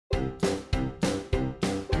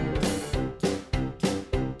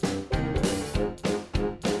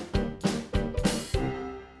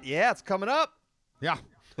Yeah, it's coming up. Yeah.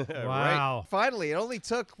 Wow. Finally, it only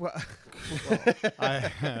took.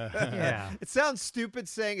 Yeah. It sounds stupid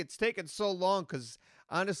saying it's taken so long because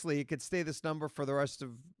honestly, it could stay this number for the rest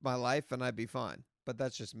of my life and I'd be fine. But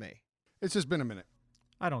that's just me. It's just been a minute.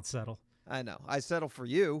 I don't settle. I know. I settle for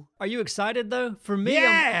you. Are you excited though? For me,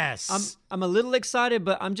 Yes. I'm a little excited,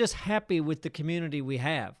 but I'm just happy with the community we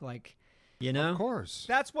have. Like, you know, Of course.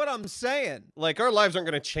 That's what I'm saying. Like, our lives aren't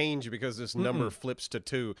going to change because this number flips to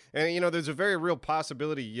 2. And, you know, there's a very real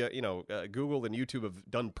possibility, Google and YouTube have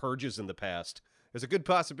done purges in the past. There's a good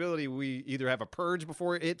possibility we either have a purge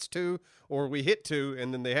before it hits 2, or we hit 2,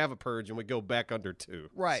 and then they have a purge, and we go back under 2.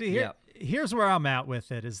 Right. See, here's where I'm at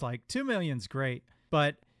with it is like 2 million's great,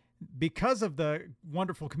 but because of the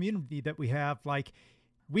wonderful community that we have, like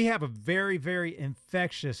we have a very, very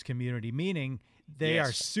infectious community, meaning they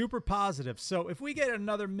are super positive. So if we get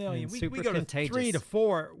another million, we go to contagious. 3 to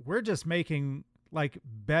 4, we're just making like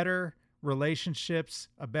better relationships,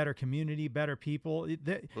 a better community, better people.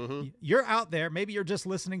 You're out there. Maybe you're just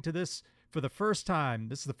listening to this for the first time.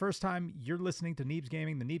 This is the first time you're listening to Neebs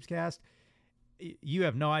Gaming, the Neebs Cast. You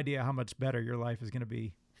have no idea how much better your life is going to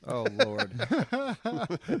be. Oh Lord.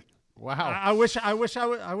 Wow. I wish I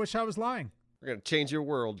was lying. We're going to change your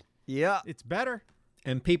world. Yeah. It's better.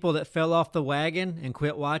 and people that fell off the wagon and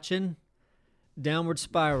quit watching, downward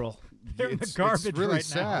spiral. They're in the garbage it's really right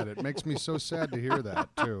sad. now. It makes me so sad to hear that,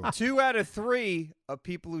 too. 2 out of 3 of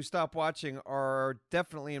people who stop watching are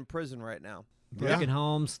definitely in prison right now. Broken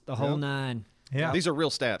homes, the whole nine. Yeah. These are real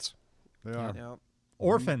stats. They are. Yeah.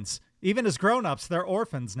 Orphans. Even as grown-ups, they're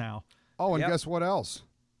orphans now. Oh, and Yep. guess what else?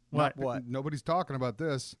 What? What? Nobody's talking about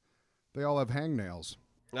this. They all have hangnails.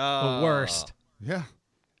 The worst. Yeah.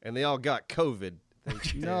 And they all got COVID.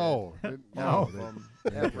 No. No.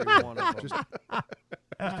 Every one of them. Just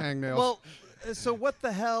hangnails. Well, so what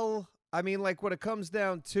the hell? I mean, like when it comes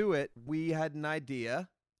down to it, we had an idea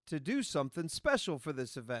to do something special for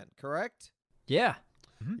this event, correct? Yeah.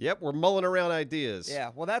 Yep, we're mulling around ideas.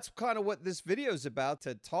 Yeah, well, that's kind of what this video is about,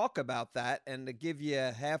 to talk about that and to give you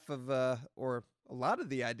half of, or a lot of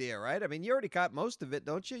the idea, right? I mean, you already got most of it,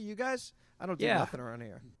 don't you, you guys? I don't do Yeah. nothing around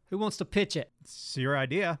here. Who wants to pitch it? It's your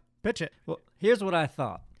idea. Pitch it. Well, here's what I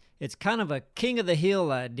thought. It's kind of a King of the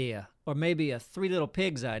Hill idea, or maybe a Three Little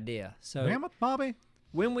Pigs idea. So Damn it, Bobby.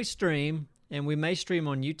 when we stream, and we may stream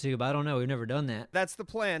on YouTube, I don't know, we've never done that. That's the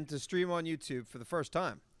plan, to stream on YouTube for the first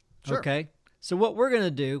time. Sure. Okay. So what we're going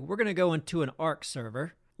to do, we're going to go into an ARC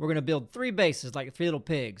server. We're going to build 3 bases like Three Little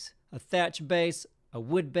Pigs, a thatch base, a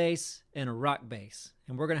wood base, and a rock base.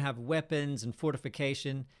 And we're going to have weapons and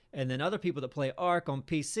fortification. And then other people that play ARC on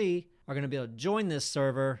PC are going to be able to join this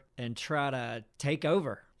server and try to take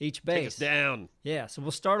over each Take base. us down. Yeah, so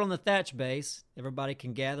we'll start on the thatch base. Everybody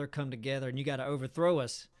can gather, come together, and you got to overthrow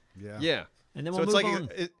us. Yeah. Yeah. And then So we'll it's move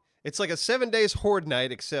like on. it's like a 7 days horde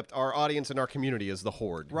night, except our audience and our community is the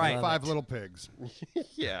horde. Right. Love 5 it. little pigs.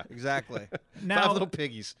 Yeah. Exactly. Now, 5 little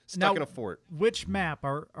piggies stuck now- in a fort. which map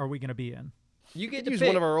are we going to be in? You get to Use pick.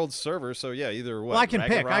 one of our old servers, so yeah, either what. Well, I can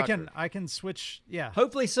pick. Ragnarok I can switch. Yeah.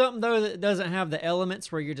 Hopefully something, though, that doesn't have the elements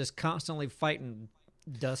where you're just constantly fighting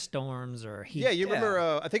dust storms or heat. Yeah, you remember?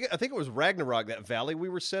 I think it was Ragnarok, that valley we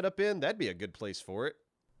were set up in. That'd be a good place for it.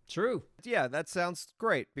 True. Yeah, that sounds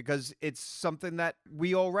great because it's something that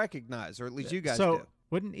we all recognize, or at least you guys So do.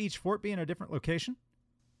 wouldn't each fort be in a different location?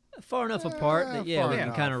 Far enough apart that, yeah, far we can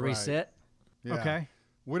enough, kind of right. reset. Yeah. Okay.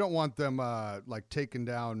 We don't want them like taking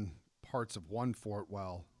down parts of one fort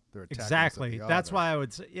while they're attacking us at Exactly. the That's other. why I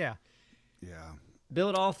would say, yeah. Yeah.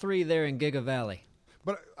 Build all 3 there in Giga Valley.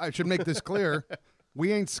 But I should make this clear.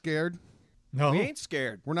 We ain't scared. No. We ain't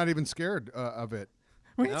scared. We're not even scared of it.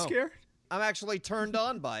 We ain't No. scared. I'm actually turned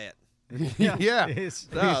on by it. Yeah. It's,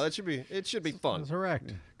 No, it should be fun. that's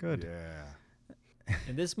correct. Good. Yeah.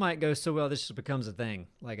 And this might go so well, this just becomes a thing.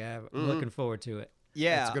 Like, I'm looking forward to it.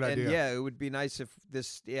 Yeah, a good and idea. yeah, it would be nice if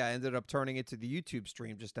this ended up turning into the YouTube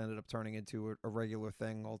stream, just ended up turning into a regular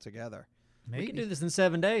thing altogether. We can Maybe. do this in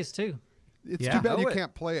 7 days, too. It's Yeah. too bad Do you it.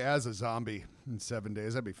 can't play as a zombie in 7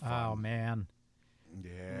 days. That'd be fun. Oh, man.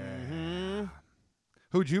 Yeah.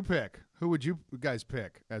 Who'd you pick? Who would you guys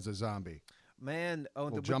pick as a zombie? Man,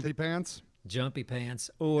 Little jumpy pants? Jumpy pants.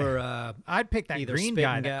 Or, I'd pick that Either green spitting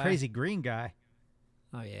guy, guy. that crazy green guy.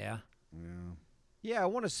 oh, yeah. yeah, I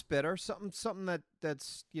want a spitter, something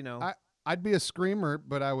that's I'd be a screamer,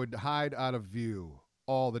 but I would hide out of view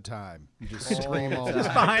all the time. Just scream all the Just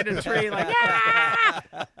time. behind a tree, like,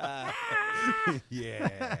 yeah!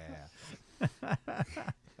 Yeah.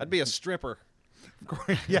 I'd be a stripper.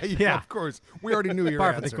 Yeah, of course. We already knew your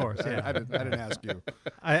Par for the answer. course, yeah. I didn't ask you.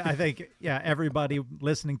 I think, yeah, everybody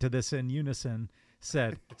listening to this in unison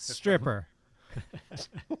said stripper.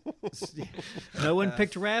 No one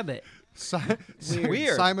picked rabbit.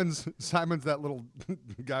 Weird. Simon's that little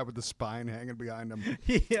guy with the spine hanging behind him.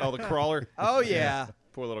 Yeah. Oh, the crawler. Oh yeah.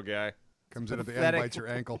 Poor little guy. Comes in at the end, Pathetic. bites your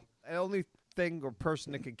ankle. The only thing or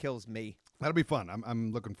person that can kill is me. That'll be fun.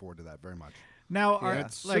 I'm looking forward to that very much. Now, Yeah.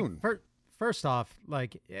 It's soon. First off,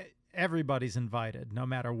 everybody's invited, no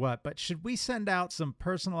matter what. But should we send out some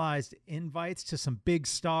personalized invites to some big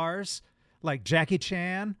stars like Jackie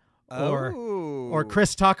Chan or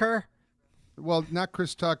Chris Tucker? Well, not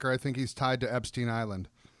Chris Tucker. I think he's tied to Epstein Island.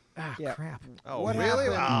 Ah, Yeah. crap. Oh, What really?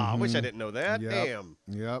 happened? Ah, I wish I didn't know that. Yep. Damn.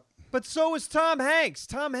 Yep. But so is Tom Hanks.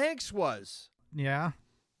 Tom Hanks was. Yeah.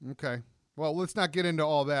 Okay. Well, let's not get into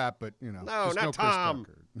all that, but No, just not no Tom.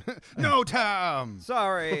 Chris Tucker. No, Tom.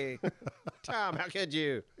 Sorry. Tom, how could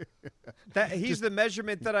you? That he's the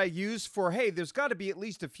measurement that I use for, hey, there's got to be at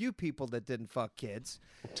least a few people that didn't fuck kids.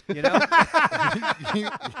 You know?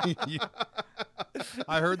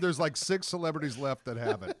 I heard there's like 6 celebrities left that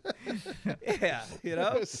haven't. Yeah, you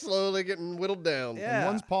know? Slowly getting whittled down. Yeah. And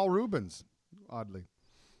one's Paul Rubens, oddly.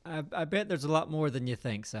 I bet there's a lot more than you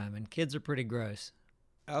think, Simon. Kids are pretty gross.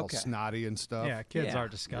 All Okay. snotty and stuff. Yeah, kids Yeah. are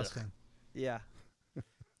disgusting. Yeah.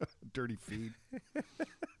 Dirty feet.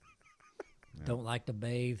 Don't like to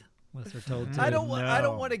bathe unless they're told to. I don't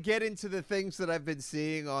No. want to get into the things that I've been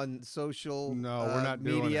seeing on social No, we're not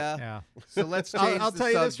doing it. media. Yeah. So let's change I'll the tell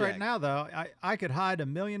you this right subject. now, though. I could hide $1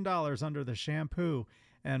 million under the shampoo,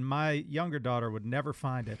 and my younger daughter would never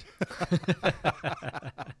find it.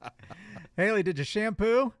 Haley, did you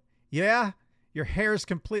shampoo? Yeah? Your hair's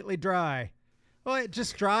completely dry. Well, it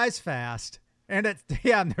just dries fast. And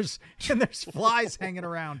and there's flies hanging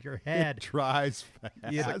around your head. Tries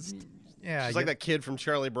fast. Yeah, She's like that kid from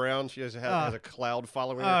Charlie Brown. She has a cloud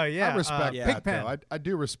following her. Oh yeah, I respect yeah. that, Pigpen. though. I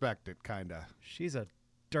do respect it, kind of. She's a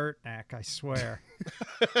dirt neck, I swear.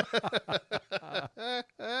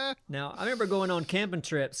 Now, I remember going on camping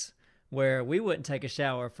trips where we wouldn't take a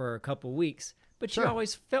shower for a couple weeks, but you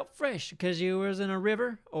always felt fresh because you was in a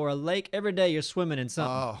river or a lake. Every day you're swimming in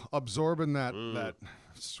something. Oh, absorbing that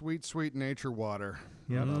sweet, sweet nature water.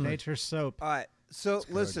 Yep, nature's soap. All right. So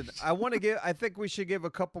listen, I think we should give a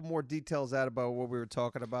couple more details out about what we were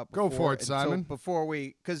talking about Go before. for it, And so Simon.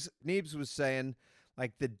 because Neebs was saying,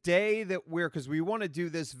 like the day that because we want to do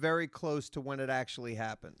this very close to when it actually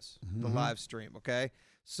happens, the live stream, okay?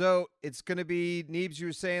 So it's going to be, Neebs, you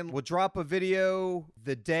were saying, we'll drop a video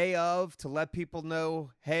the day of to let people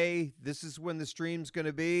know, hey, this is when the stream's going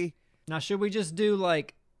to be. Now, should we just do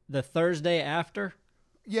like the Thursday after?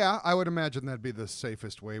 Yeah, I would imagine that'd be the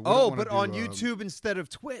safest way. We Oh, don't wanna but on do, YouTube instead of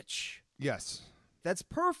Twitch. Yes, That's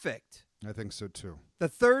perfect. I think so, too. The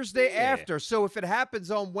Thursday after. So if it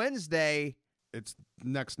happens on Wednesday, It's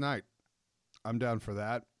next night. I'm down for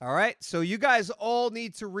that. all right. So you guys all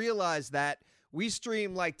need to realize that we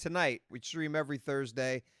stream like tonight. We stream every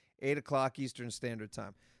Thursday, 8 o'clock Eastern Standard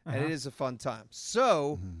Time. And it is a fun time.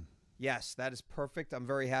 So, yes, that is perfect. I'm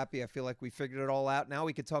very happy. I feel like we figured it all out. Now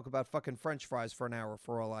we could talk about fucking French fries for an hour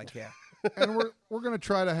for all I care. And we're gonna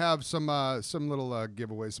try to have some little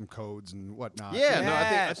giveaways, some codes and whatnot. Yeah, no, I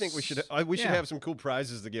Yes. think we should Yeah. have some cool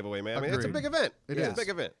prizes to give away, man. I mean, it's a Agreed. big event. It It's is. a big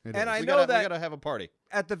event. It And is. I we know gotta, that- we gotta have a party.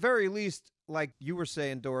 At the very least, like you were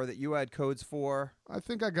saying, Dora, that you had codes for. I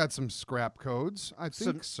think I got some scrap codes. I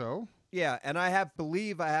think so. Yeah, and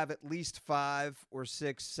believe I have at least 5 or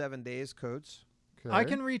 6 7-days codes. Okay. I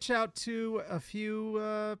can reach out to a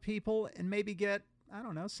few people and maybe get, I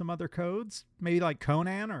don't know, some other codes. Maybe like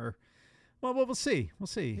Conan or, well, we'll see. We'll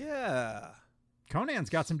see. Yeah. Conan's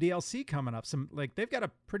got some DLC coming up. They've got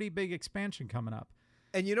a pretty big expansion coming up.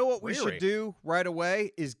 And you know what we Really? should do right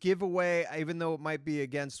away is give away, even though it might be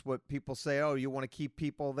against what people say, oh, you want to keep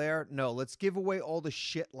people there? No, let's give away all the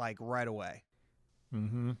shit like right away.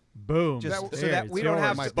 Mm-hmm. Boom. Just There, so that it's we don't yours.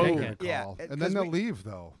 have might to take boom. a call. Yeah, and 'cause then they'll we- leave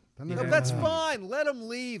though. Then Yeah. they'll That's leave. fine. Let them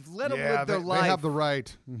leave. Let them Yeah, live their they life. have the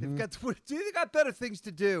right. They've Mhm. they got better things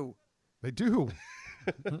to do. They do.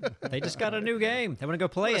 They just got a new game. They want to go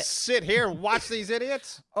play Let's it. sit here and watch these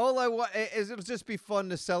idiots. All I want is it'll just be fun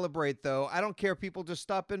to celebrate, though. I don't care if people just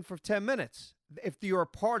stop in for 10 minutes. If you're a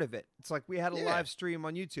part of it, it's like we had a Yeah. live stream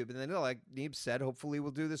on YouTube, and then like Neeb said, hopefully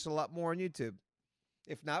we'll do this a lot more on YouTube.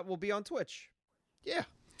 If not, we'll be on Twitch. Yeah.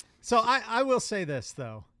 So I will say this,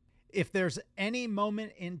 though. If there's any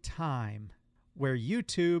moment in time where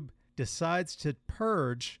YouTube decides to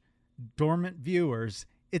purge dormant viewers,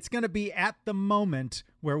 it's going to be at the moment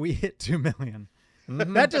where we hit 2 million.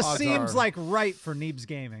 That just Odds seems are. like right for Neebs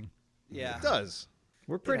Gaming. Yeah. It does.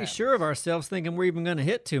 We're pretty Yeah. sure of ourselves thinking we're even going to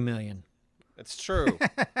hit 2 million. It's true.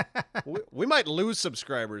 we might lose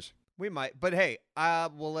subscribers. We might, but hey, I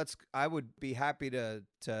would be happy to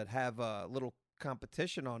have a little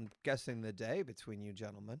competition on guessing the day between you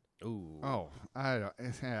gentlemen. Ooh. Oh, I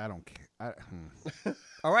don't care.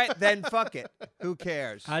 All right, then fuck it. Who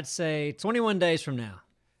cares? I'd say 21 days from now.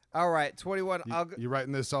 All right, 21. I'll go. You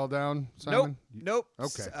writing this all down, Nope. Simon? Nope.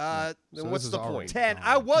 Okay. Uh, So what's this is the already point? 10. gone.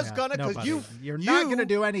 I was Yeah, gonna because nobody. you. You're not gonna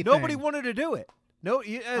do anything. Nobody wanted to do it. No,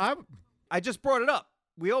 I, I just brought it up.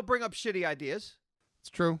 We all bring up shitty ideas. It's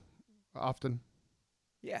true. Often.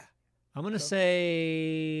 Yeah. I'm going to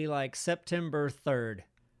say like September 3rd.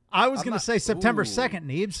 I was I'm going to not- say September Ooh. 2nd,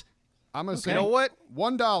 Neebs. I'm gonna say You know what?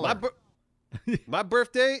 $1. My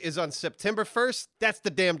birthday is on September 1st. That's the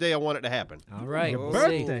damn day I want it to happen. All right. Your we'll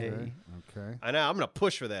birthday. Okay. Okay. I know. I'm going to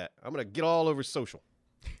push for that. I'm going to get all over social.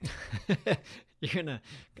 see.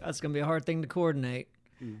 That's going to be a hard thing to coordinate.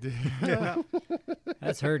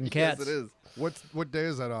 That's herding cats. Yes, it is. What day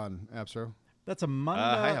is that on, Absro? That's a Monday.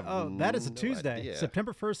 I have that is a no Tuesday. idea.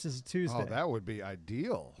 September 1st is a Tuesday. Oh, that would be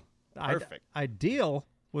ideal. Perfect. Ideal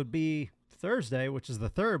would be Thursday, which is the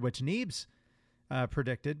 3rd, which Neebs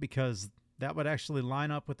predicted, because that would actually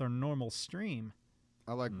line up with our normal stream.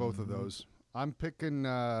 I like both of those. I'm picking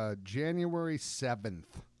January 7th.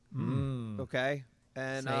 Okay.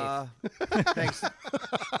 And Safe. thanks.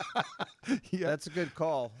 Yeah. That's a good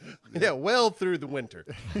call. Yeah, well through the winter.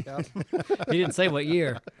 Yep. He didn't say what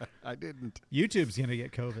year. I didn't. YouTube's going to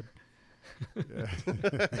get COVID.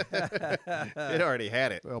 It already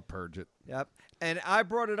had it. They'll purge it. Yep. And I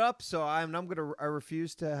brought it up, so I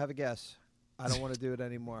refuse to have a guess. I don't want to do it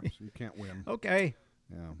anymore. So you can't win. Okay.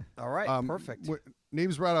 Yeah. All right. Perfect.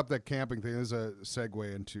 Neebs brought up that camping thing. There's a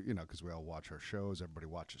segue into, because we all watch our shows. Everybody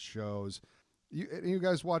watches shows. You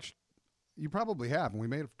guys watched, you probably have, and we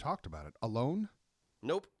may have talked about it. Alone?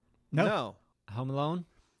 Nope. No. Home Alone?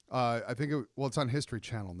 I think, it's on History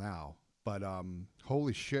Channel now, but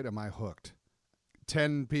holy shit, am I hooked.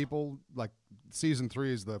 10 people, like season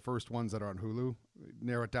 3 is the first ones that are on Hulu.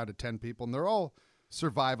 Narrow it down to 10 people, and they're all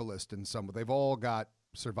survivalist in some way. They've all got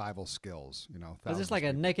survival skills, Is thousands this like of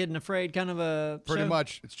a people. Naked and Afraid kind of a Pretty show?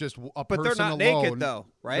 much, it's just a But person they're not alone. naked, though,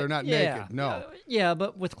 right? They're not Yeah. naked, no. Yeah,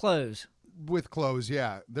 but with clothes. With clothes,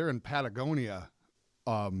 yeah. They're in Patagonia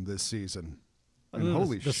this season. And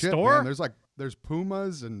holy the shit, store? man. There's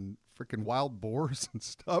pumas and freaking wild boars and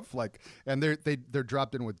stuff. And they're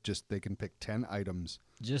dropped in with they can pick 10 items.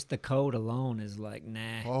 Just the code alone is like, nah.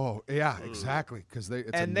 Oh, yeah, exactly. Because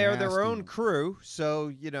And they're their own crew,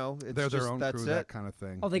 so, it's They're just, their own that's crew, it. that kind of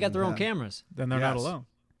thing. Oh, they got their own Yeah. cameras. Then they're not Yes. alone.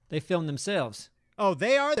 They film themselves. Oh,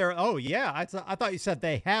 they are there. Oh, yeah. I thought you said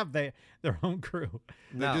they have their own crew.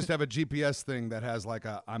 They No. just have a GPS thing that has like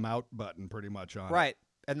a I'm out button pretty much on it. Right.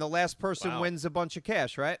 And the last person Wow. wins a bunch of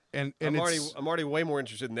cash, right? And I'm it's, already way more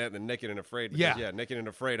interested in that than Naked and Afraid. Because, Yeah. Naked and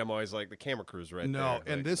Afraid, I'm always like the camera crew's right No,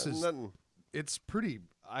 there. and Like, this is- nothing. it's pretty.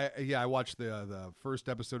 I watched the first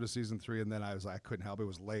episode of season 3, and then I couldn't help it. It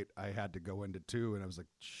was late. I had to go into 2, and I was like,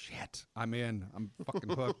 shit, I'm in. I'm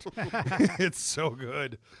fucking hooked. It's so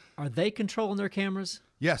good. Are they controlling their cameras?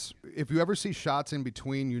 Yes, if you ever see shots in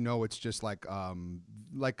between, it's just like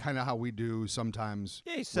kind of how we do sometimes.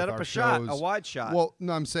 Yeah, you set with up our a shot, a shows. wide shot. Well,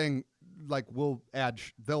 no, I'm saying like they'll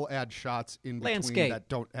add shots in between Landscape. that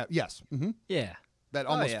don't have. Yes, Yeah. that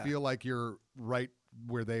almost yeah. feel like you're right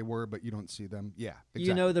where they were, but you don't see them. Yeah, exactly.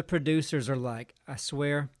 You know, the producers are like, I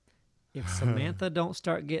swear, if Samantha don't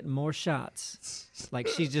start getting more shots, like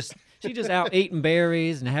she's just out eating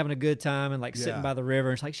berries and having a good time and like Yeah. sitting by the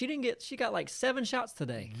river. It's like she got like 7 shots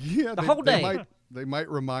today. Yeah, The whole day. They might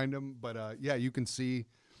remind them, but yeah, you can see,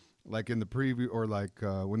 like in the preview or like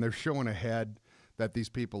when they're showing ahead, that these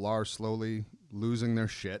people are slowly losing their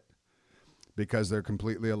shit because they're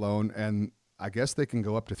completely alone, and I guess they can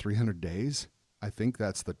go up to 300 days. I think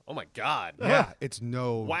that's the Oh, my God. yeah. It's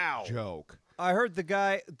no Wow. joke. I heard the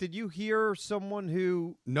guy. Did you hear someone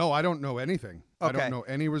who? No, I don't know anything. I Okay. don't know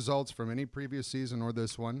any results from any previous season or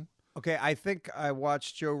this one. Okay, I think I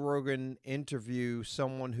watched Joe Rogan interview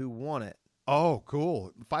someone who won it. Oh,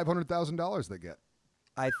 cool! $500,000 they get.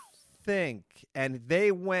 I think, and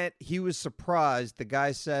they went. He was surprised. The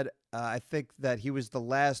guy said, "I think that he was the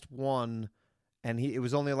last one, and it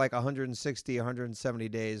was only like 160, 170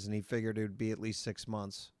 days, and he figured it would be at least 6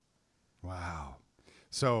 months." Wow.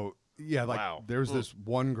 So yeah, like Wow. there's this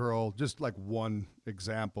one girl, just like one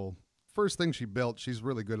example. First thing she built, she's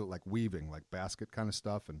really good at like weaving, like basket kind of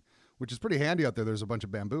stuff, and which is pretty handy out there. There's a bunch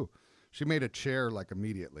of bamboo. She made a chair like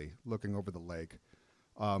immediately, looking over the lake.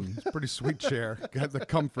 It's a pretty sweet chair, got the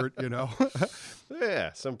comfort,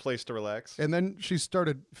 Yeah, some place to relax. And then she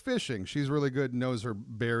started fishing. She's really good, knows her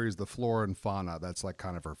berries, the flora and fauna. That's like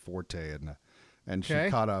kind of her forte. And she Okay.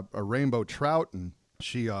 caught a rainbow trout, and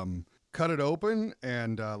she cut it open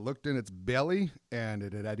and looked in its belly, and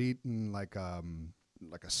it had eaten like a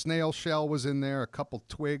snail shell was in there, a couple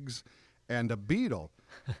twigs, and a beetle.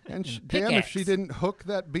 And damn if she didn't hook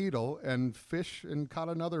that beetle and fish and caught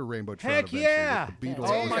another rainbow trout. Heck eventually yeah! with the beetle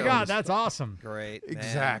Oh my on God, his- that's awesome. Great. man.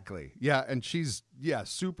 Exactly. Yeah, and she's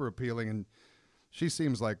super appealing, and she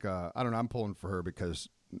seems like I don't know. I'm pulling for her because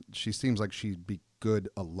she seems like she'd be good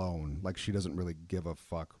alone. Like she doesn't really give a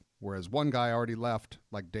fuck. Whereas one guy already left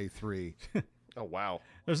like day 3. Oh wow.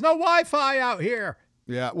 There's no Wi-Fi out here.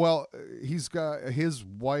 Yeah, well, he's got his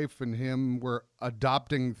wife and him were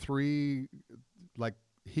adopting 3. Like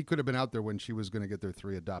he could have been out there when she was going to get their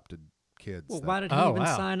 3 adopted kids. Well, that- why did he Oh, even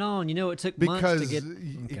wow. sign on? You know, it took because months to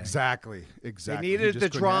get. exactly. They He needed just the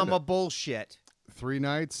couldn't handle drama it. bullshit. 3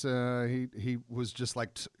 nights, he was just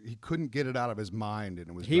like he couldn't get it out of his mind, and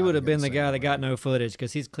it was. He would have driving been the him guy that insane. got no footage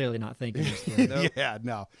because he's clearly not thinking this through. Yeah,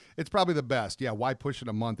 no, it's probably the best. Yeah, why push it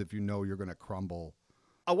a month if you know you're going to crumble?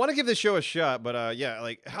 I want to give this show a shot, but yeah,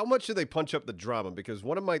 like how much do they punch up the drama? Because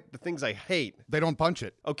one of the things I hate. They don't punch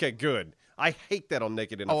it. Okay, good. I hate that on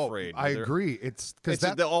Naked and Afraid. I They're- agree. It's because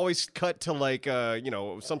that they'll always cut to like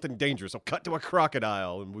something dangerous. They'll cut to a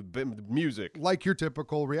crocodile and with music. like your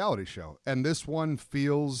typical reality show, and this one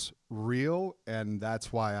feels real, and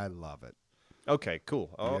that's why I love it. Okay,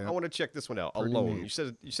 cool. Yeah. I want to check this one out. Pretty Alone. neat.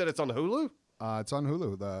 You said it's on Hulu. It's on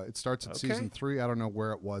Hulu. It starts at Okay. season 3. I don't know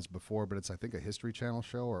where it was before, but it's I think a History Channel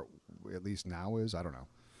show, or at least now is. I don't know.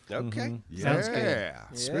 Okay. Sounds good. Yeah.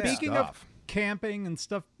 Good Speaking stuff. of camping and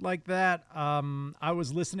stuff like that, I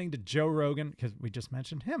was listening to Joe Rogan because we just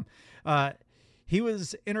mentioned him. He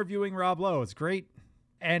was interviewing Rob Lowe. It's great.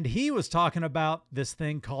 And he was talking about this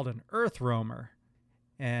thing called an earth roamer.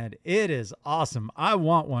 And it is awesome. I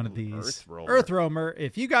want one of these. Earth roamer. Earth roamer.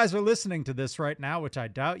 If you guys are listening to this right now, which I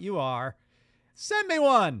doubt you are, send me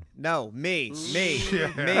one. No, me.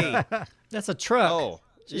 That's a truck. Oh,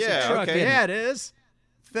 Just a yeah. truck, Okay. isn't Yeah, it is.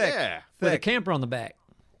 Thick. Yeah. With a Thick. camper on the back.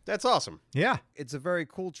 That's awesome. Yeah. It's a very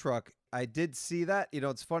cool truck. I did see that. You know,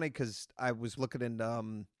 it's funny because I was looking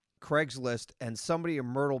in Craigslist, and somebody in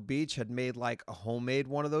Myrtle Beach had made like a homemade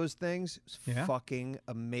one of those things. It was Yeah. fucking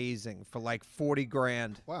amazing for like 40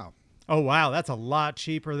 grand. Wow. Oh, wow. That's a lot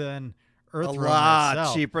cheaper than Earth A roamer lot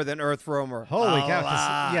itself. cheaper than Earth Roamer. Holy A cow! 'cause,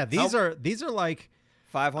 lot. yeah, these are like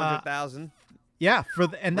 500,000. yeah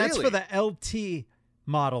and that's for Really? the LT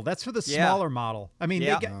model. That's for the Yeah. smaller model. I mean,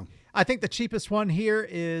 Yeah. they get, I think the cheapest one here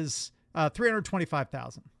is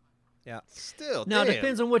 325,000. Yeah. Still. Now, it damn.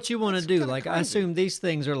 depends on what you want to That's do. kinda Like, I crazy. assume these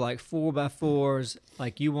things are like 4x4s.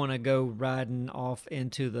 Like, you want to go riding off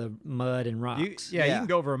into the mud and You, rocks. yeah, you Yeah. can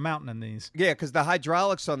go over a mountain in these. Yeah, because the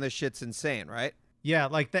hydraulics on this shit's insane, right? Yeah,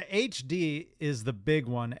 like the HD is the big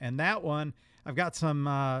one, and that one I've got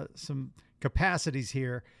some capacities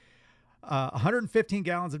here. 115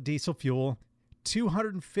 gallons of diesel fuel,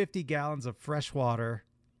 250 gallons of fresh water.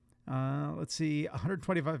 Let's see,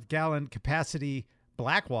 125 gallon capacity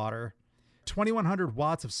black water, 2,100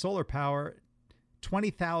 watts of solar power,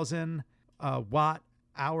 20,000 watt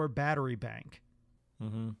hour battery bank.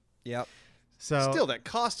 Mm-hmm. Yep. So Still, that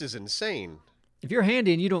cost is insane. If you're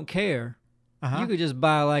handy and you don't care, uh-huh. you could just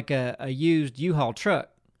buy like a used U-Haul truck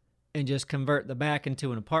and just convert the back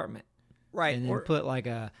into an apartment. Right. And then put like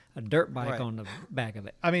a dirt bike Right. on the back of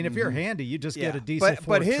it. I mean, if you're handy, you just get a Yeah. diesel but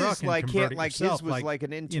Ford his truck and like convert hit, it like yourself, his was like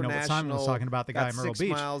an international. you know what Simon was talking about, the guy got in Myrtle 6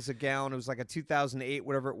 Beach. miles a gallon. It was like a 2008,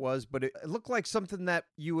 whatever it was, but it looked like something that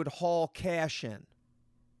you would haul cash in.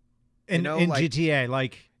 In know, in like- GTA,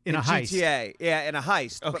 like in a heist. GTA, yeah, in a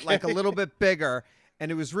heist, but like a little bit bigger. And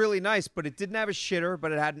it was really nice, but it didn't have a shitter,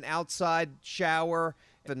 but it had an outside shower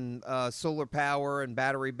and solar power and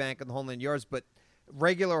battery bank and the whole 9 yards. But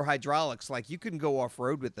regular hydraulics, like you can go off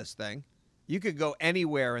road with this thing. You could go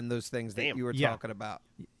anywhere in those things that Damn. you were Yeah. talking about.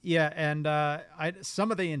 Yeah, and some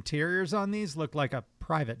of the interiors on these look like a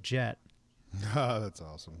private jet. That's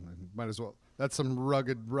awesome. Might as well. That's some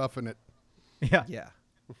rugged roughing it. Yeah, Yeah,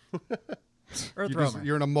 Earth You're, roamer.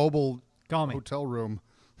 you're in a mobile Call me. hotel room.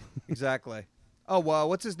 exactly. Oh, well,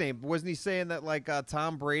 what's his name? Wasn't he saying that like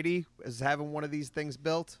Tom Brady is having one of these things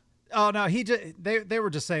built? Oh no, they were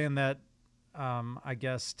just saying that. I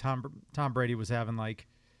guess Tom Brady was having like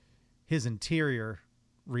his interior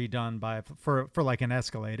redone for like an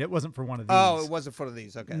Escalade. It wasn't for one of these. Oh, it wasn't for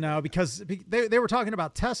these. Okay. No, because they were talking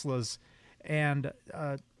about Teslas and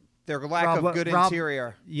Their lack Rob- of good Rob-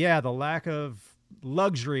 interior. yeah, the lack of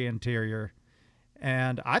luxury interior.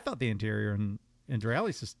 And I thought the interior in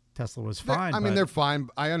Dreali's Tesla was fine. I mean, but- they're fine.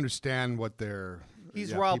 I understand what they're.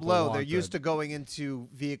 He's yeah, Rob people Lowe. want They're used to going into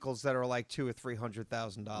vehicles that are like $200,000 or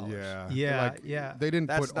 $300,000. Yeah. Yeah, Like, yeah. They didn't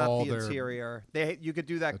That's put not all the their. interior. You could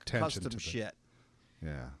do that attention custom to the- shit.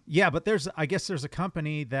 Yeah. Yeah, but I guess there's a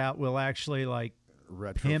company that will actually like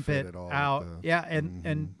pimp Retrofit it all out. with the- Yeah,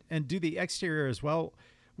 and do the exterior as well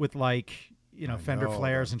with like, I fender know,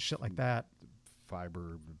 flares the- and shit like that.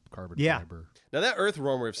 fiber, carbon Yeah. fiber. Now that earth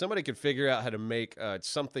warmer, if somebody could figure out how to make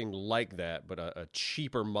something like that, but a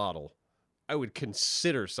cheaper model, I would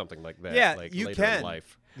consider something like that. Yeah, like you later in can.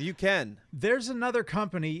 life. You can. There's another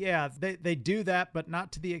company, yeah, they do that, but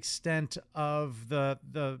not to the extent of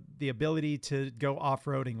the ability to go off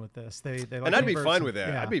roading with this. They like And I'd be convert fine some- with that.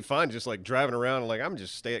 yeah. I'd be fine just like driving around and like I'm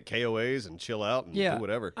just stay at KOAs and chill out and Yeah, do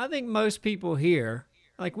whatever. I think most people here,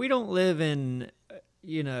 like we don't live in,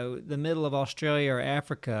 the middle of Australia or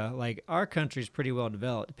Africa. Like our country's pretty well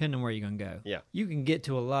developed, depending on where you're gonna go. Yeah. You can get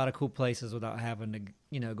to a lot of cool places without having to,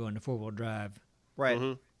 go into 4-wheel drive. Right.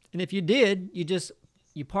 Mhm. And if you did,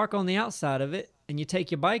 you park on the outside of it and you take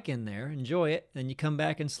your bike in there, enjoy it, then you come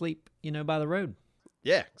back and sleep, by the road.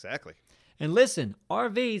 Yeah, exactly. And listen,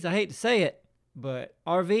 RVs, I hate to say it, but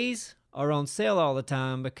RVs are on sale all the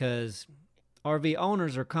time because RV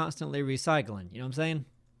owners are constantly recycling. You know what I'm saying?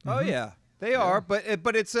 Oh yeah, they are. But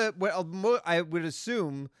it's I would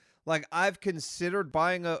assume like I've considered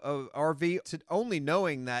buying a RV only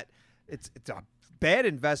knowing that it's a bad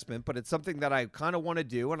investment, but it's something that I kind of want to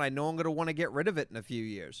do, and I know I'm going to want to get rid of it in a few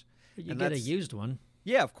years. But you And get a that's- used one.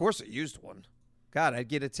 Yeah, of course, a used one. God, I'd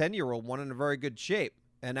get a 10-year-old one in a very good shape.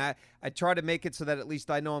 And I try to make it so that at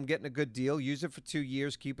least I know I'm getting a good deal, use it for 2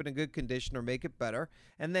 years, keep it in good condition or make it better,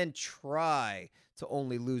 and then try to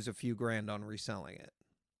only lose a few grand on reselling it.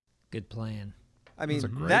 Good plan. I mean, a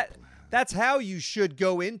great that's how you should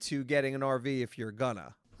go into getting an RV if you're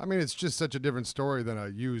gonna. I mean, it's just such a different story than a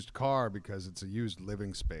used car because it's a used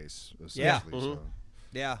living space, Yeah. essentially. So.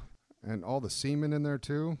 Yeah. And all the semen in there,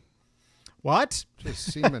 too. What?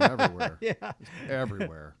 Just semen everywhere. Yeah.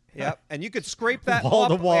 Everywhere. Yep. And you could scrape that Wall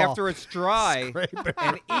to up wall. after it's dry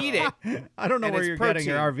and eat it. I don't know And where it's you're getting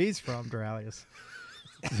your protein. RVs from, Duralius.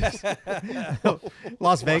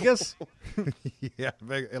 Las Vegas? Yeah,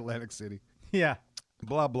 Atlantic City. Yeah.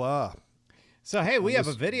 Blah, blah. So, hey, we have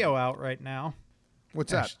a video out right now.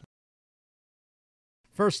 What's that?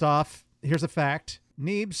 First off, here's a fact.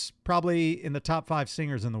 Neebs probably in the top 5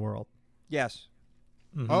 singers in the world. Yes.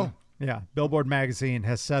 Oh, Yeah, Billboard magazine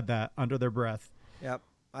has said that under their breath. Yep.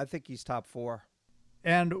 I think he's top 4.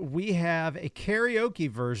 And we have a karaoke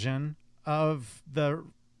version of the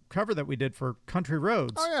cover that we did for Country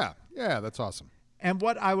Roads. oh yeah. Yeah, that's awesome. And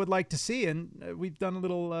what I would like to see, and we've done a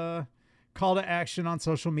little call to action on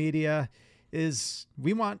social media, is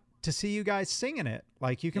we want to see you guys singing it.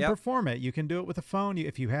 Like you can Yep. perform it. You can do it with a phone.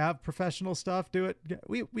 If you have professional stuff, do it.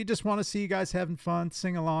 We just want to see you guys having fun,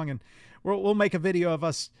 sing along, and we'll make a video of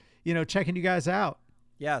us, checking you guys out,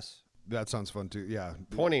 Yes. That sounds fun, too. Yeah.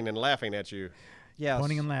 Pointing and laughing at you. Yes.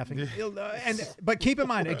 pointing and laughing. But keep in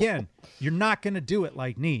mind, again, you're not going to do it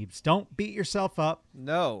like Neebs. Don't beat yourself up.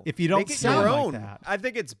 No. If you don't Make it sound your like own. that. I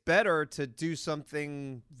think it's better to do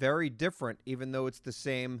something very different, even though it's the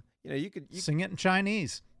same. You could. Sing it in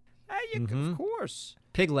Chinese. Of course.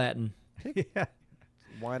 Pig Latin. Yeah.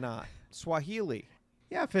 Why not? Swahili.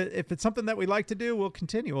 Yeah, if it's something that we like to do, we'll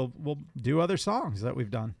continue. We'll do other songs that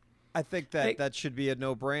we've done. I think that Hey. that should be a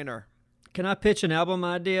no-brainer. Can I pitch an album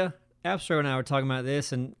idea? Abstro and I were talking about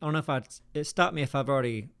this, and I don't know if it stopped me if I've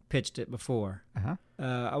already pitched it before. Uh-huh.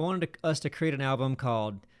 I wanted us to create an album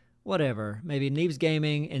called whatever, maybe Neebs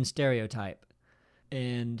Gaming and Stereotype.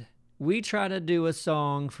 And we try to do a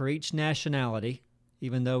song for each nationality,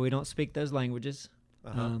 even though we don't speak those languages.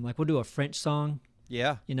 Like we'll do a French song,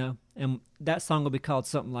 Yeah. and that song will be called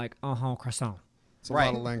something like Croissant. It's a Right.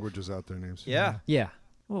 lot of languages out there, Names. Yeah. Yeah.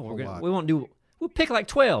 Well, lot. we'll pick like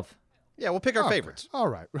 12. Yeah, we'll pick our favorites. All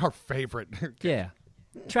right. Our favorite. Yeah.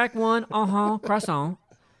 Track 1, Croissant.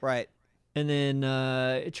 Right. And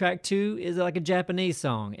then track 2 is like a Japanese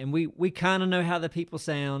song. And we kind of know how the people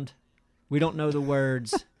sound. We don't know the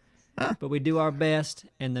words, but we do our best.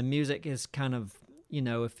 And the music is kind of,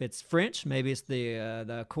 if it's French, maybe it's the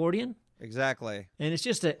accordion. Exactly. And it's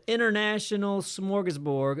just an international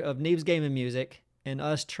smorgasbord of Neebs gaming music and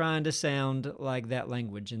us trying to sound like that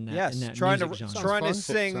language in that, Yes. in that Trying to music genre. trying to fun.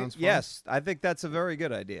 sing. Sounds fun. Yes. I think that's a very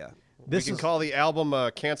good idea. This we can is, call the album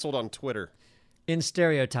Canceled on Twitter. In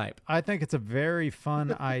Stereotype. I think it's a very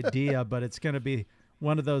fun idea, but it's going to be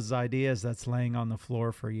one of those ideas that's laying on the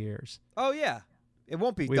floor for years. Oh yeah. It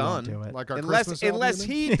won't be We done won't do it. Like our unless Christmas album, unless you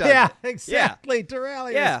mean? he does. Yeah, it. exactly.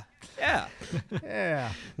 Duralius. Yeah. Yeah.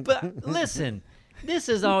 Yeah. But listen, this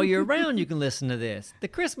is all year round you can listen to this. The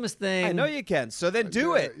Christmas thing. I know you can. So then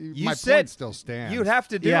do it. You My said point still stands. you'd have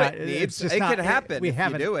to do Yeah, it. it's Neebs. just It not- could happen we if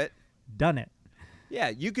haven't you do it. Done it. Yeah,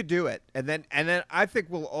 you could do it, and then I think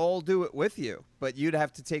we'll all do it with you, but you'd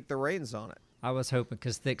have to take the reins on it. I was hoping,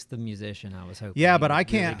 because Thick's the musician, I was hoping. Yeah, he but would I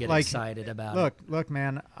can't really get like excited about it. Look,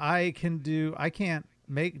 man. I can't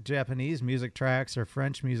make Japanese music tracks or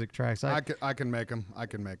French music tracks. I can make them. I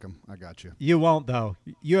can make them. I got you. You won't though.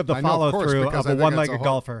 You have the I know, of follow course, through because of I a think it's a one-legged whole-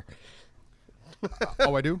 golfer.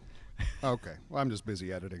 Oh, I do? Okay. Well, I'm just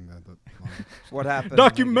busy editing that. What happened?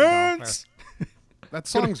 Documents. That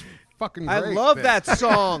song's fucking great. I love Vic. that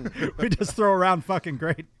song. We just throw around fucking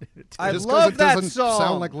great. I Just 'cause love it that doesn't song.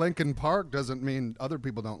 sound like Linkin Park doesn't mean other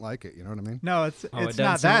people don't like it. You know what I mean? No, it's Oh, it it's doesn't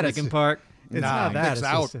not sound that. like It's, in Park. it's Nah, not that. It's It's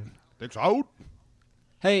out. just- It's out.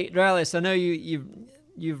 Hey, Dralis, I know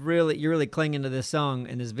you're really clinging to this song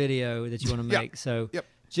and this video that you want to Yep. make. So Yep.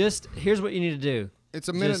 just here's what you need to do. It's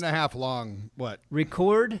a minute Just- and a half long. What?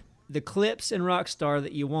 Record the clips in Rockstar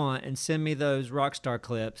that you want and send me those Rockstar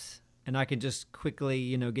clips, and I can just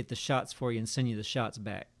quickly, get the shots for you and send you the shots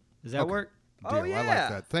back. Does that Okay. work? Deal. Oh, I yeah. like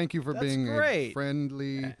that. Thank you for That's being a great.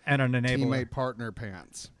 friendly and an enabler. teammate partner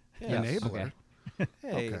pants. Yes. Enabler. Okay.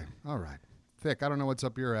 Hey, Okay. All right. Thick, I don't know what's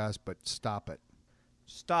up your ass, but stop it.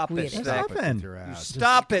 stop it, Quit it. Thick. Stop Stop it it. with your You ass.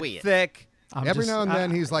 stop it, Thick. I'm Every just- now and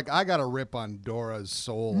then I- he's like, I got to rip on Dora's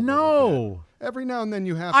soul. a little No. bit." Every now and then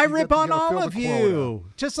you have I you rip get- you on gotta all fill of the quota. you,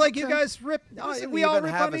 just like you Okay. guys rip. Doesn't We all even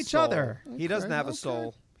rip have on a each soul. other. He doesn't have a okay.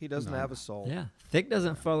 soul. He doesn't have a soul. Yeah. Thick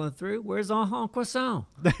doesn't follow through. Where's un croissant?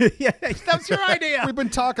 Yeah, that's your idea. We've been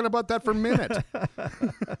talking about that for a minute.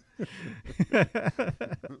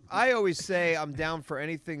 I always say I'm down for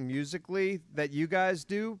anything musically that you guys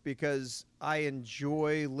do because I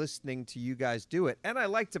enjoy listening to you guys do it, and I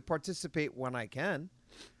like to participate when I can.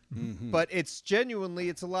 But it's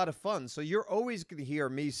a lot of fun. So you're always going to hear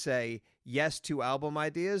me say yes to album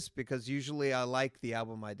ideas because usually I like the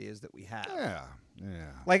album ideas that we have. Yeah.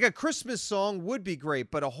 Yeah. Like a Christmas song would be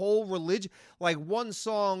great, but a whole religion, like one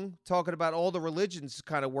song talking about all the religions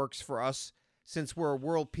kind of works for us since we're a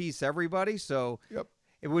world peace everybody. So Yep.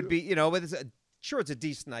 it would be, but sure, it's a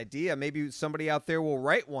decent idea. Maybe somebody out there will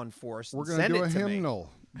write one for us. We're and going to send do a it to me.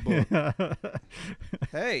 hymnal book.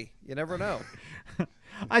 Hey, you never know.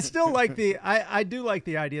 I still like I do like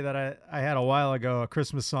the idea that I had a while ago, a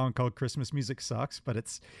Christmas song called Christmas Music Sucks, but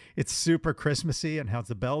it's super Christmassy and has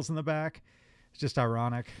the bells in the back. It's just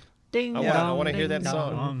ironic. Ding I dong, wanna hear ding that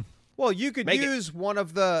song. dong. Well, you could Make it. use one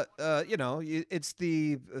of the, it's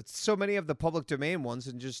so many of the public domain ones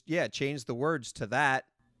and just, change the words to that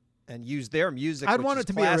and use their music. I'd which want is it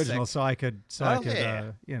to classic. be original, so I could Oh,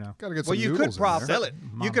 yeah. Got to get some Well, you could noodles in profit. there. Sell it.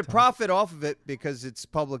 You could monetize. profit off of it because it's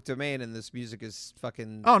public domain and this music is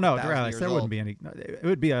fucking. Oh no, 1,000 Dralis, years there old. wouldn't be any. It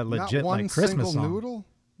would be a legit Not one like Christmas single song. noodle?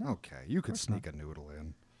 Okay, you could sneak a noodle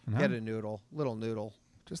in. No? Get a noodle, little noodle.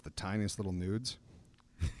 Just the tiniest little nudes.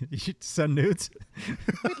 You should send nudes.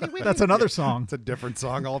 That's another song. It's a different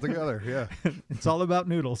song altogether. Yeah. It's all about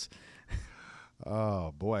noodles.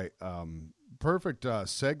 Oh boy. Perfect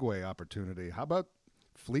segue opportunity. How about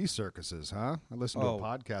flea circuses, huh? I listened to a Oh.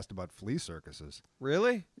 podcast about flea circuses.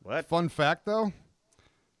 Really? What? Fun fact though,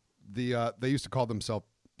 they used to call themselves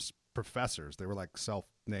professors. They were like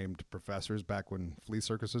self-named professors back when flea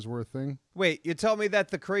circuses were a thing. Wait, you tell me that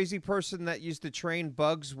the crazy person that used to train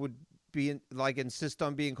bugs would insist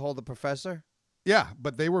on being called a professor? Yeah,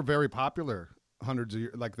 but they were very popular hundreds of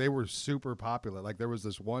years. Like they were super popular. Like there was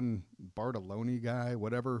this one Bartolone guy,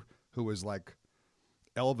 whatever, who was like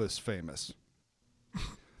Elvis famous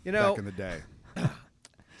You know, back in the day.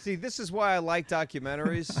 see, this is why I like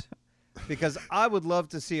documentaries because I would love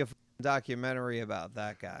to see a documentary about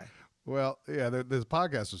that guy. Well, yeah, this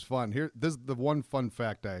podcast was fun. This is the one fun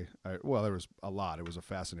fact well, there was a lot. It was a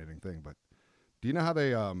fascinating thing, but do you know how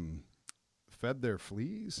they fed their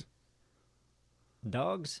fleas?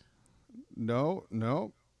 Dogs? No.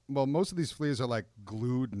 Well, most of these fleas are like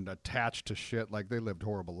glued and attached to shit. Like they lived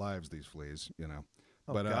horrible lives, these fleas,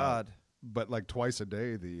 Oh, But, God. But like twice a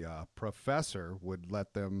day, the professor would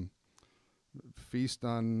let them feast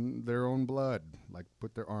on their own blood, like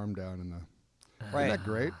put their arm down in the. Right. Isn't that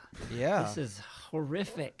great? Yeah. This is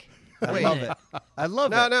horrific. I Isn't love it. I love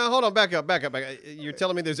No, it. no, hold on, back up. You're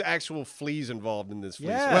telling me there's actual fleas involved in this flea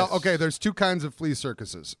Yes. circus? Well, okay. There's two kinds of flea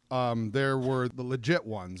circuses. There were the legit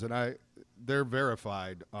ones, and they're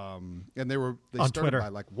verified. And they On started Twitter. by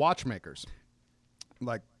like watchmakers,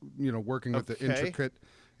 like working with the Okay. intricate,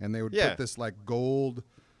 and they would Yeah. put this like gold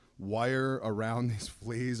wire around these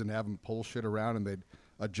fleas and have them pull shit around, and they'd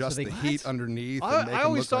adjust they- the heat underneath. and make I 'em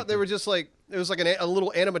always look thought like they were just like it was like a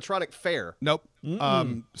little animatronic fair. Nope.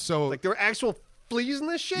 So Like there were actual fleas in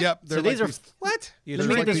this shit. yep. So They're these like are these- What? You Let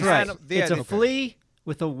me drink get this these right. anim- It's a okay. flea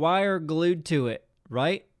with a wire glued to it,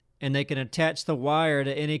 right? And they can attach the wire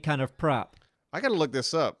to any kind of prop. I got to look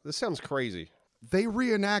this up. This sounds crazy. They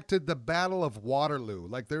reenacted the Battle of Waterloo.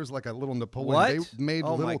 Like there's like a little Napoleon. What? They made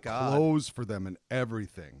Oh, my little God. clothes for them and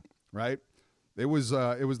everything, right? It was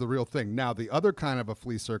the real thing. Now the other kind of a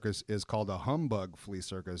flea circus is called a humbug flea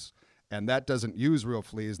circus, and that doesn't use real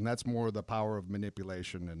fleas, and that's more the power of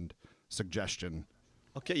manipulation and suggestion.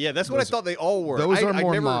 Okay, yeah, that's what I thought they all were. Those are I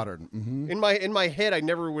more never, modern. Mhm. In my head, I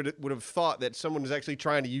never would have thought that someone was actually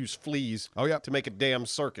trying to use fleas Oh, yeah. to make a damn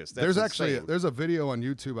circus. That's There's actually insane. there's a video on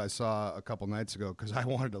YouTube I saw a couple nights ago because I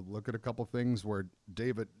wanted to look at a couple things where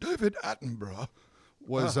David Attenborough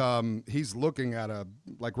was he's looking at a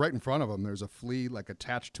like right in front of him. There's a flea like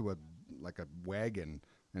attached to a wagon,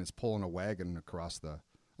 and it's pulling a wagon across a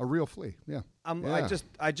real flea. Yeah,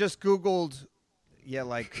 I just Googled,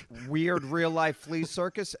 like weird real life flea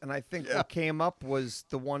circus, and I think what came up was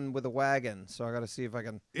the one with a wagon. So I got to see if I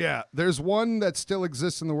can. Yeah, there's one that still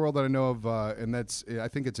exists in the world that I know of, and that's I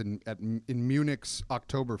think it's in Munich's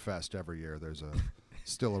Oktoberfest every year. There's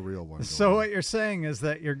still a real one. So going what you're saying is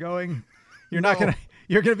that you're gonna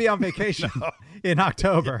be on vacation in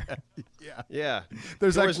October. Yeah.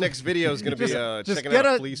 There's Yours actually- next video is going to be Just checking get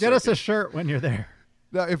out a flea get us a circus. shirt when you're there.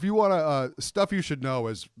 Now, if you want to, stuff you should know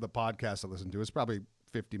is the podcast I listened to. It's probably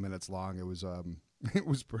 50 minutes long. It was, it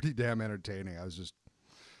was pretty damn entertaining. I was just,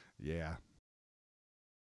 yeah.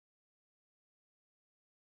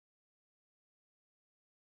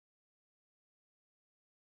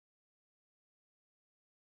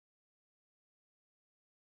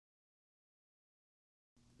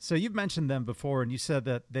 So you've mentioned them before, and you said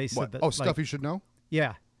that they said What? that. Oh, like, stuff you should know?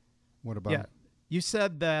 Yeah, What about yeah. it? You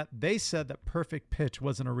said that they said that perfect pitch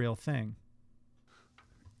wasn't a real thing.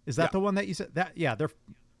 Is that Yeah. the one that you said? That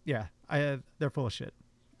they're full of shit.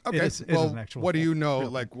 Okay. It is well, an actual what do thing. you know?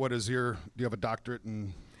 Like, what is do you have a doctorate in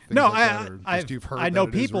things No, like that, or just you've heard I know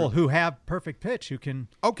that it is people real? who have perfect pitch who can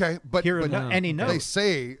Okay, but, hear but any they note.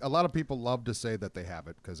 say, a lot of people love to say that they have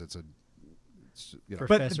it because it's you know. But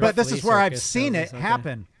Professor this Flea is where I've Circus seen tells it us, okay.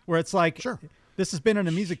 happen, where it's like, Sure. This has been in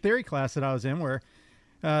a music theory class that I was in, where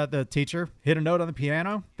the teacher hit a note on the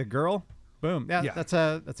piano, the girl, boom, Yeah. that's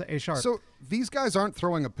a A sharp. So these guys aren't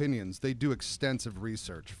throwing opinions. They do extensive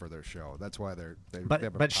research for their show. That's why they But-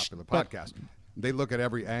 have a but popular but- podcast. They look at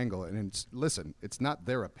every angle, and it's not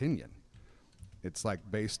their opinion. It's like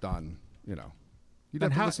based on, you Then have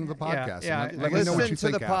to how- listen to the yeah, podcast. yeah, and I- let me know what Listen you to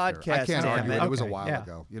think the after. I podcast, can't damn argue it. it. It was a Okay, while yeah.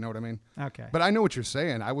 ago. You know what I mean? Okay. But I know what you're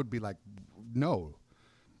saying. I would be like, no,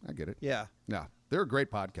 I get it. Yeah. Yeah. They're a great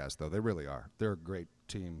podcast, though. They really are. They're a great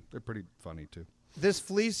team. They're pretty funny, too. This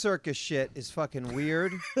flea circus shit is fucking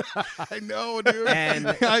weird. I know, dude.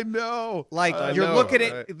 And- I know. Like I you're know, looking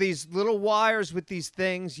at right? these little wires with these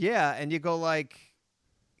things, and you go like,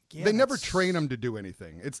 yeah, They never that's- train them to do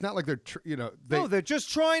anything. It's not like they're, No, they're just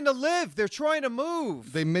trying to live. They're trying to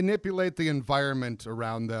move. they manipulate the environment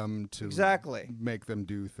around them to Exactly. make them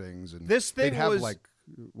do things. And This thing they'd have was- like,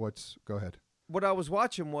 go ahead. What I was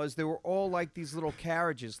watching was they were all like these little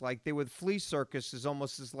carriages, like they were flea circus is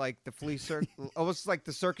almost as like the flea circus, almost like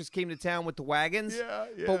the circus came to town with the wagons. Yeah,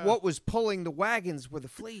 But yeah. what was pulling the wagons were the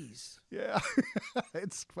fleas. Yeah.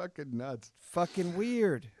 It's fucking nuts. Fucking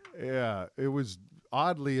weird. Yeah. It was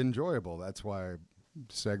oddly enjoyable. That's why I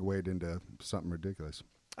segued into something ridiculous.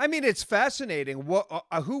 I mean, it's fascinating. What?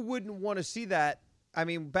 Who wouldn't want to see that? I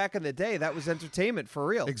mean, back in the day, that was entertainment for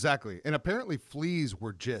real. Exactly. And apparently fleas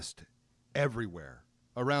were just everywhere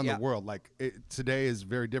around Yeah. the world. Like today is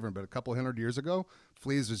very different, but a couple hundred years ago,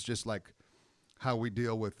 fleas was just like how we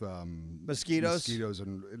deal with Mosquitoes? Mosquitoes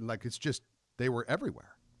and like it's just they were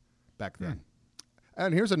everywhere back then.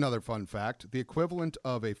 And here's another fun fact. The equivalent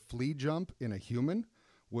of a flea jump in a human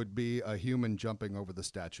would be a human jumping over the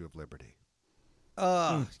Statue of Liberty.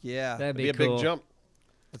 Yeah, That'd Be a cool. big jump.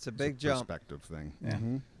 it's a big jump. Perspective thing. Yeah.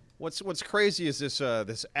 Mhm. What's crazy is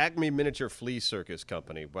this Acme Miniature Flea Circus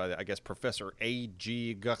Company by I guess Professor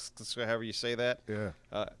A.G. Gus, however you say that. Yeah.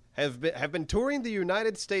 Have been touring the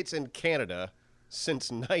United States and Canada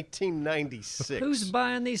since 1996. Who's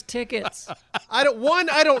buying these tickets? I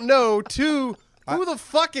don't know. Two, who the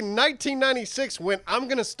fuck in 1996 went, I'm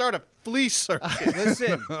going to start a flea circus?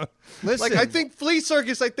 Listen, Like, I think flea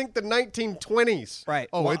circus, the 1920s. right.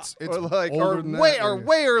 Oh, Well, it's Or like, older or than way, that, or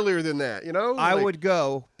way earlier than that, you know? I Like, would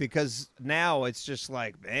go because now it's just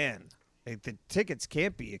like, man, the tickets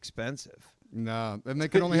can't be expensive. No, and they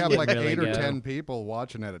can only have You like really 8 or go. 10 people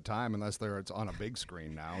watching at a time, unless it's on a big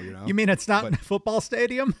screen now. You know. You mean it's not in a football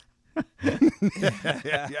stadium?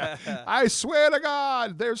 I swear to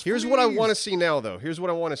God, there's. Here's what I want to fleas. see now, though. Here's what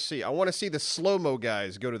I want to see. I want to see the slow-mo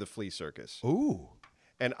guys go to the flea circus. Ooh.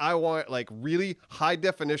 and I want like really high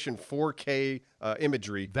definition 4K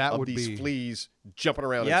imagery That of would these be- fleas jumping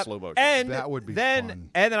around in Yep. slow motion. And That would be then, fun.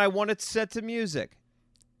 And then I want it set to music.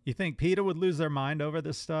 You think PETA would lose their mind over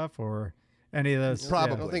this stuff, or any of this?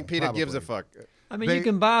 Probably. I don't think PETA gives a Probably. fuck. I mean, They- you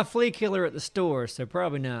can buy a flea killer at the store, so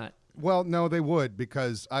probably not. Well, no, they would,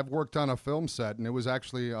 because I've worked on a film set, and it was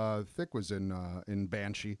actually Thick was in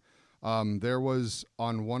Banshee. There was,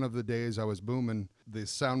 on one of the days I was booming, the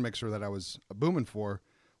sound mixer that I was booming for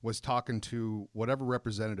was talking to whatever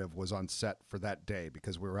representative was on set for that day,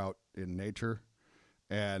 because we were out in nature,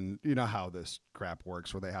 and you know how this crap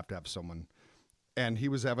works, where they have to have someone. And he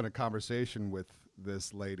was having a conversation with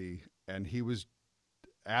this lady, and he was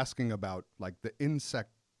asking about like the insect,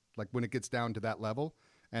 like when it gets down to that level.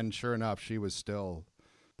 And sure enough, she was still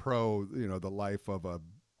pro, the life of a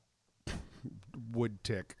wood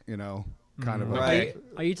tick, kind of. Right.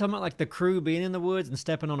 Are you talking about like the crew being in the woods and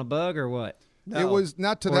stepping on a bug or what? It was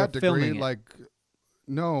not to Or that degree. filming it. Like,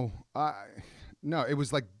 no, it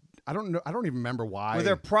was like I don't know. I don't even remember why. Were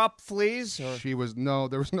there prop fleas? Or? She was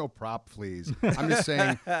there was no prop fleas. I'm just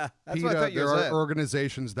saying, That's what I PETA, thought you there were are saying.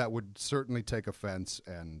 organizations that would certainly take offense.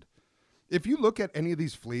 And if you look at any of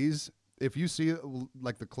these fleas, if you see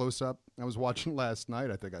like the close up, I was watching last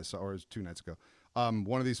night. I think I saw, or it was 2 nights ago.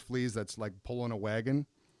 One of these fleas that's like pulling a wagon.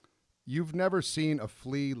 You've never seen a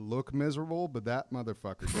flea look miserable, but that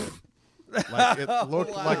motherfucker did. Like it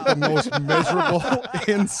looked like the most miserable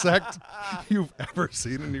insect you've ever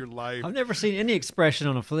seen in your life. I've never seen any expression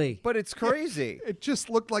on a flea. But it's crazy. It just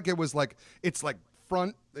looked like it was like it's like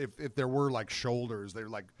front. If there were like shoulders, they're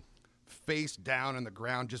like face down in the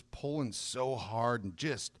ground, just pulling so hard, and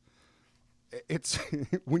just it's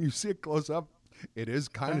when you see it close up, it is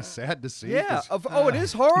kind of sad to see. Yeah. 'cause It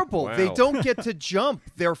is horrible. They Wow. don't get to jump.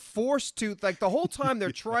 They're forced to, like, the whole time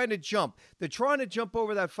they're trying to jump. They're trying to jump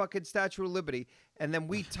over that fucking Statue of Liberty, and then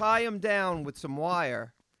we tie them down with some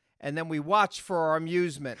wire, and then we watch for our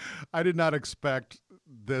amusement. I did not expect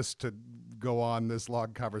this to go on this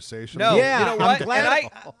long conversation. No, Yeah, you know I'm what?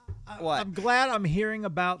 glad- And what? I'm glad I'm hearing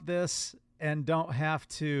about this and don't have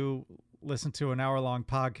to listen to an hour-long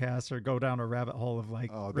podcast or go down a rabbit hole of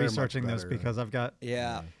like Oh, they're much researching this, better. because I've got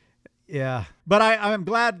Yeah. But I'm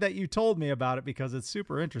glad that you told me about it, because it's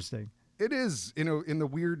super interesting. It is, in the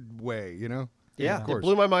weird way, Yeah. of It course.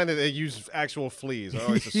 blew my mind that they use actual fleas. I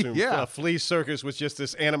always assumed Yeah. a flea circus was just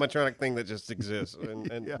this animatronic thing that just exists.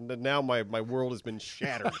 And now my world has been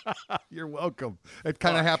shattered. You're welcome. It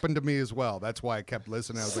kind of happened to me as well. That's why I kept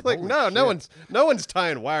listening. I was It's like, like, "Holy no shit." one's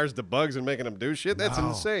tying wires to bugs and making them do shit. That's No.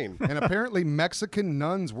 insane. And apparently Mexican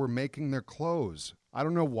nuns were making their clothes. I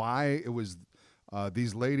don't know why it was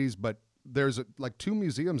these ladies, but there's like 2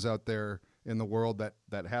 museums out there in the world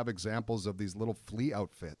that have examples of these little flea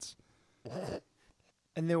outfits.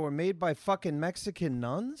 And they were made by fucking Mexican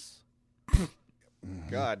nuns?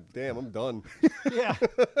 God damn, I'm done. Yeah.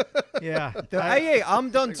 Yeah. Hey, I'm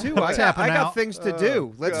done too. I tapping got out. things to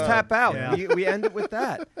do. Let's God. tap out. Yeah. We end it with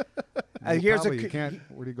that. Here's Probably a you can't.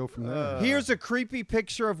 Where do you go from there? Here's a creepy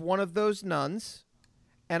picture of one of those nuns,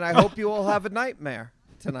 and I hope you all have a nightmare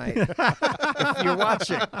tonight if you're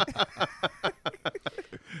watching.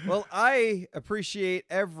 Well, I appreciate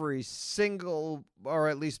every single, or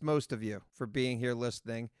at least most of you, for being here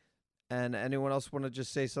listening. And anyone else want to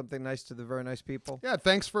just say something nice to the very nice people? Yeah,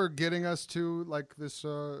 thanks for getting us to like this.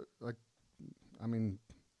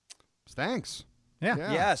 Thanks. Yeah.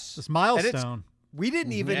 Yeah. Yes. This And it's- milestone. We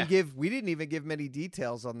didn't even Yeah. give many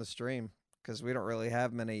details on the stream because we don't really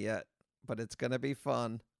have many yet. But it's gonna be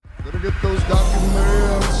fun. Gotta get those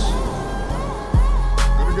documents.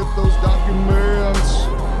 Gotta get those documents.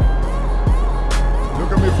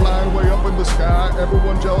 Look at me flying way up in the sky.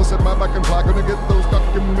 Everyone jealous at my back and fly. Gonna get those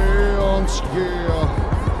documents. Yeah.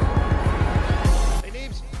 Hey,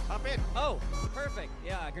 Neebs, hop in. Oh, perfect.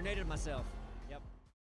 Yeah, I grenaded myself.